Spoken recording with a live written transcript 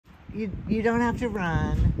You don't have to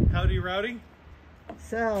run. Howdy, Rowdy.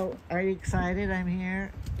 So, are you excited I'm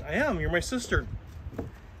here? I am. You're my sister.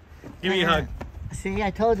 Give me a hug. See,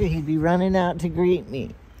 I told you he'd be running out to greet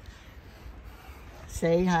me.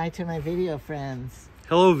 Say hi to my video friends.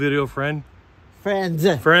 Hello, video friend. Friends.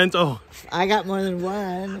 Friends. Oh, I got more than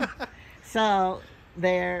one. So,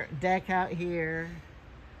 they're deck out here.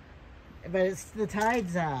 But it's the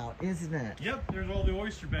tide's out, isn't it? yep. There's all the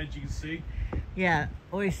oyster beds you can see. Yeah,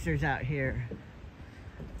 oysters out here.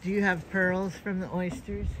 Do you have pearls from the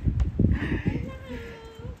oysters?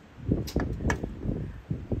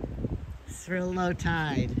 It's real low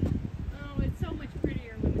tide. Oh, it's so much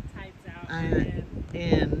prettier when the tide's out.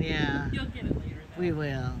 Yeah. You'll get it later, though. We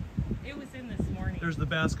will. It was in this morning. There's the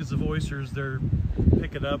baskets of oysters. They're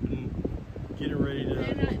picking up and getting ready to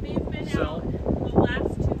They've been sell. out the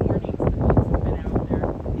last 2 mornings. The boats have been out there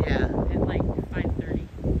Yeah. at like 5:30.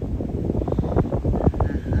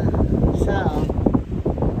 So,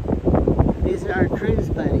 these are our cruise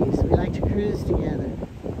buddies. We like to cruise together.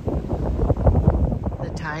 The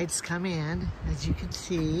tides come in, as you can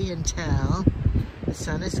see and tell. The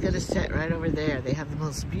sun is going to set right over there. They have the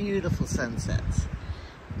most beautiful sunsets.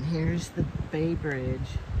 And here's the Bay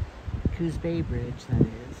Bridge, Coos Bay Bridge, that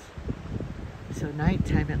is. So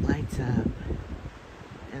nighttime it lights up,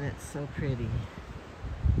 and it's so pretty.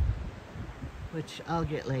 Which I'll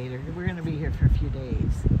get later. We're going to be here for a few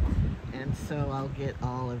days, and so I'll get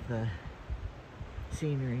all of the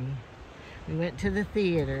scenery. We went to the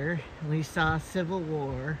theater. We saw Civil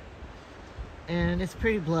War, and it's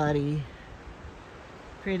pretty bloody.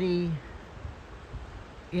 Pretty,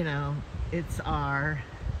 you know, it's R,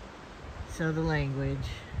 so the language.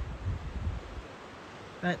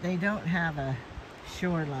 But they don't have a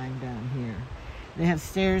shoreline down here. They have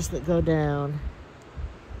stairs that go down,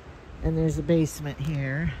 and there's a basement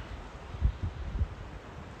here.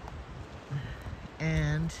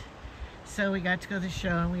 And so we got to go to the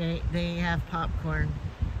show, and we ate. They have popcorn,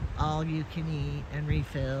 all you can eat, and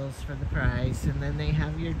refills for the price. And then they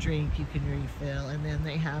have your drink you can refill. And then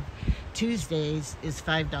they have Tuesdays is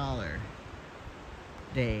 $5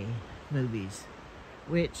 day movies,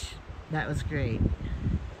 which that was great.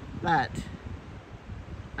 But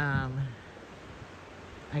I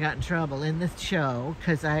got in trouble in the show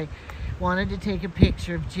because I wanted to take a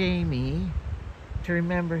picture of Jamie to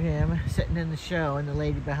remember him sitting in the show and the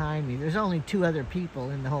lady behind me. There's only 2 other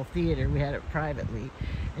people in the whole theater. We had it privately.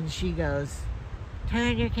 And she goes,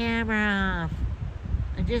 "Turn your camera off.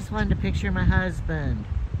 I just wanted to picture my husband."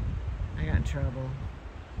 I got in trouble.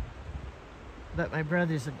 But my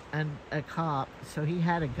brother's a cop, so he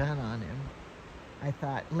had a gun on him. I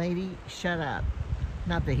thought, lady, shut up.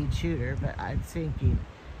 Not that he'd shoot her, but I'm thinking,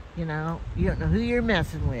 you know, you don't know who you're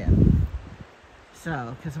messing with.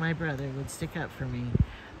 So, because my brother would stick up for me.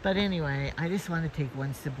 But anyway, I just wanted to take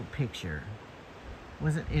one simple picture.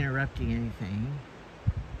 Wasn't interrupting anything.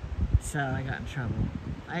 So I got in trouble.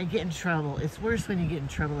 I get in trouble. It's worse when you get in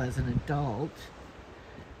trouble as an adult.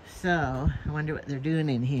 So, I wonder what they're doing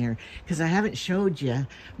in here. Because I haven't showed you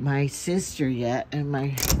my sister yet, and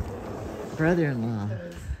my brother-in-law,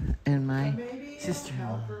 and my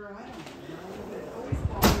sister-in-law.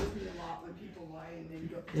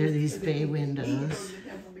 There are these bay windows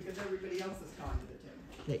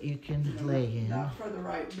that you can lay in. Not for the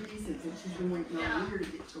right reasons, and she's been waiting all year to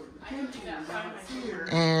get to her.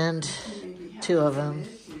 And 2 of them.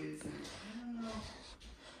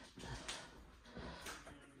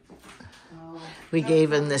 We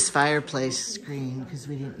gave him this fireplace screen because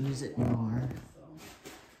we didn't use it anymore.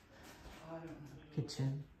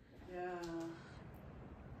 Kitchen.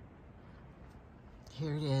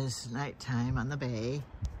 Here it is, nighttime on the bay.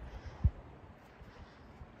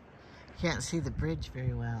 Can't see the bridge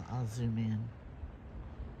very well. I'll zoom in.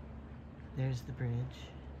 There's the bridge.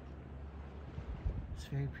 It's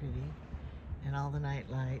very pretty. And all the night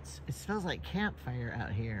lights. It smells like campfire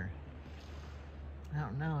out here. I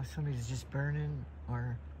don't know if somebody's just burning,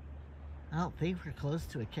 or I don't think we're close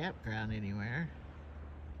to a campground anywhere.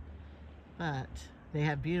 But they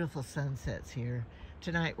have beautiful sunsets here.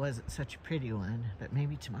 Tonight wasn't such a pretty one, but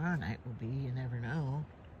maybe tomorrow night will be, you never know.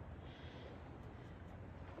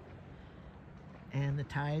 And the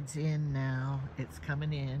tide's in now. It's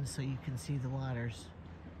coming in, so you can see the waters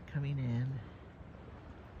coming in.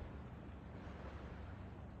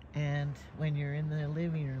 And when you're in the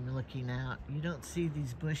living room looking out, you don't see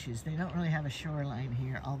these bushes. They don't really have a shoreline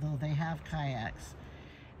here, although they have kayaks.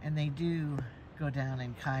 And they do go down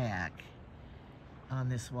and kayak on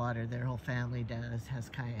this water. Their whole family has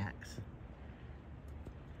kayaks.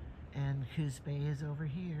 And Coos Bay is over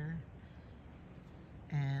here.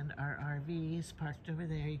 And our RV is parked over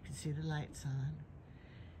there. You can see the lights on.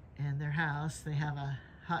 And their house, they have a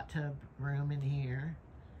hot tub room in here.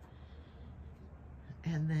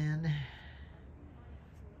 And then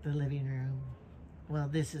the living room. Well,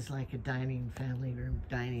 this is like a dining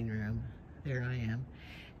room. There I am.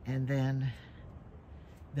 And then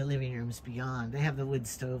the living room's beyond. They have the wood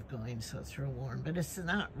stove going, so it's real warm, but it's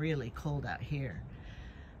not really cold out here.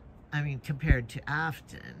 I mean, compared to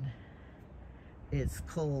Afton, it's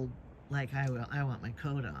cold like I want my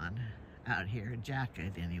coat on out here, a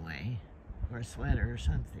jacket anyway, or a sweater or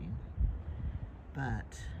something.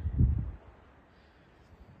 But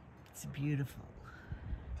it's beautiful.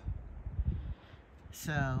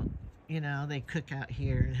 So, you know, they cook out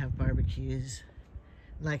here and have barbecues.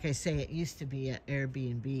 Like I say, it used to be an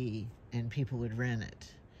Airbnb and people would rent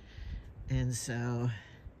it. And so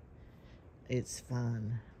it's a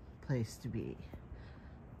fun place to be.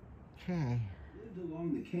 Okay.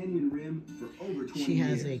 Along the canyon rim for over 20 She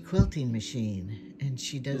has years. a quilting machine and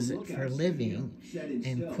she does it for a living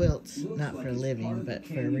and quilts, not for a living, but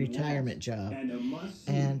for a retirement job.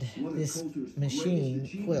 And this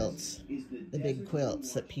machine quilts the big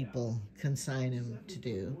quilts that people consign him to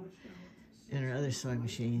do, and her other sewing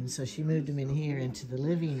machine. So she moved him in here into the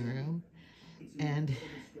living room, and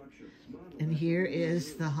here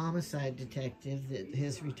is the homicide detective that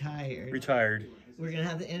has retired. Retired. We're gonna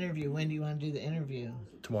have the interview. When do you want to do the interview?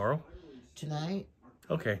 Tomorrow? Tonight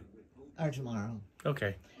Okay. or tomorrow?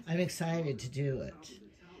 Okay. I'm excited to do it.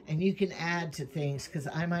 And you can add to things, because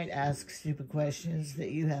I might ask stupid questions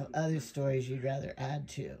that you have other stories you'd rather add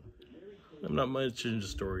to. I'm not much into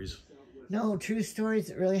stories. No, true stories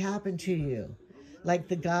that really happened to you. Like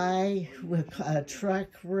the guy with a truck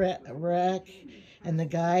wreck and the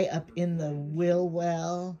guy up in the wheel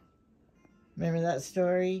well. Remember that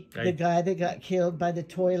story? The guy that got killed by the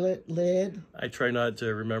toilet lid? I try not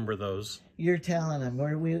to remember those. You're telling them.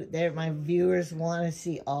 My viewers want to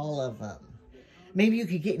see all of them. Maybe you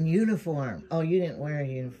could get in uniform. Oh, you didn't wear a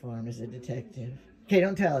uniform as a detective. Okay,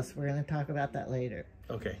 don't tell us. We're going to talk about that later.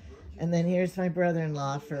 Okay. And then here's my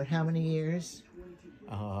brother-in-law for how many years?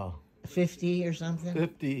 50 or something?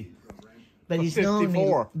 50. But he's known me.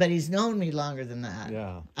 54. But he's known me longer than that.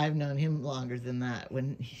 Yeah. I've known him longer than that.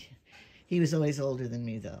 When he was always older than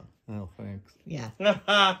me, though. Oh, thanks. Yeah.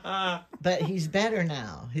 But he's better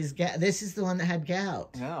now. This is the one that had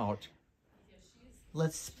gout. Ouch.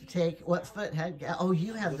 Let's take what foot had gout. Oh,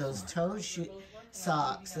 you have those toe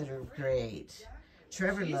socks that are great.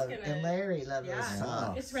 Trevor loved and Larry loved those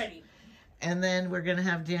socks. It's ready. And then we're gonna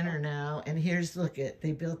have dinner now. And here's, look it.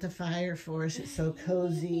 They built a fire for us. It's so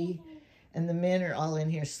cozy. And the men are all in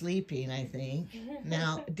here sleeping, I think.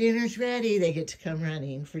 Now, dinner's ready. They get to come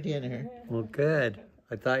running for dinner. Well, good.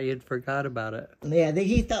 I thought you'd forgot about it. Yeah,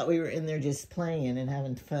 he thought we were in there just playing and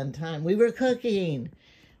having a fun time. We were cooking.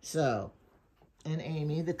 So, and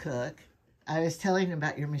Amy, the cook, I was telling him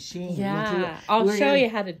about your machine. Yeah, I'll show you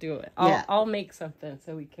how to do it. I'll make something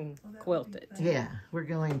so we can quilt it. Yeah, we're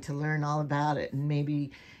going to learn all about it, and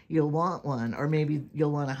maybe you'll want one, or maybe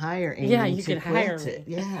you'll want to hire Amy. Yeah, you to could hire quilt it.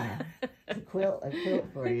 me. Yeah, to quilt a quilt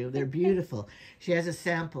for you. They're beautiful. She has a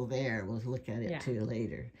sample there. We'll look at it too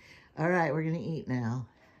later. All right, we're gonna eat now,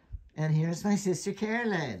 and here's my sister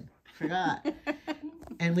Carolyn. Forgot,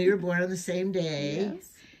 and we were born on the same day. Yes.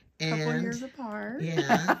 And, Couple years apart.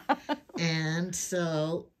 Yeah. And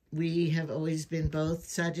so we have always been both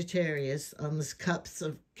Sagittarius on the cups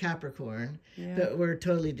of Capricorn, but we're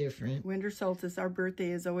totally different. Winter solstice, our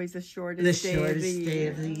birthday is always the shortest day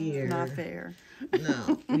of the year. Not fair.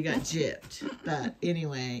 No, we got gypped. But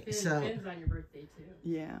anyway, It so depends on your birthday, too.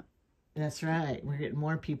 Yeah. that's right. We're getting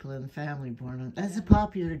more people in the family born on. That's a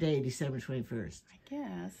popular day, December 21st. I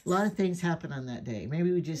guess. A lot of things happen on that day.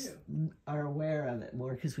 Maybe we just are aware of it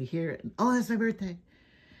more because we hear it. Oh, that's my birthday.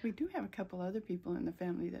 We do have a couple other people in the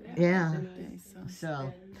family that have Yeah. birthdays. So.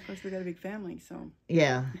 So, Of course, we got a big family, so.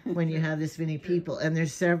 yeah, when you have this many people. And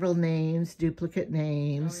there's several names, duplicate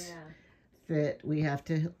names. Oh, That we have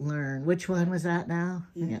to learn. Which one was that now?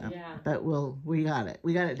 Yeah. But we got it.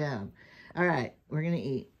 We got it down. All right, we're gonna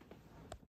eat.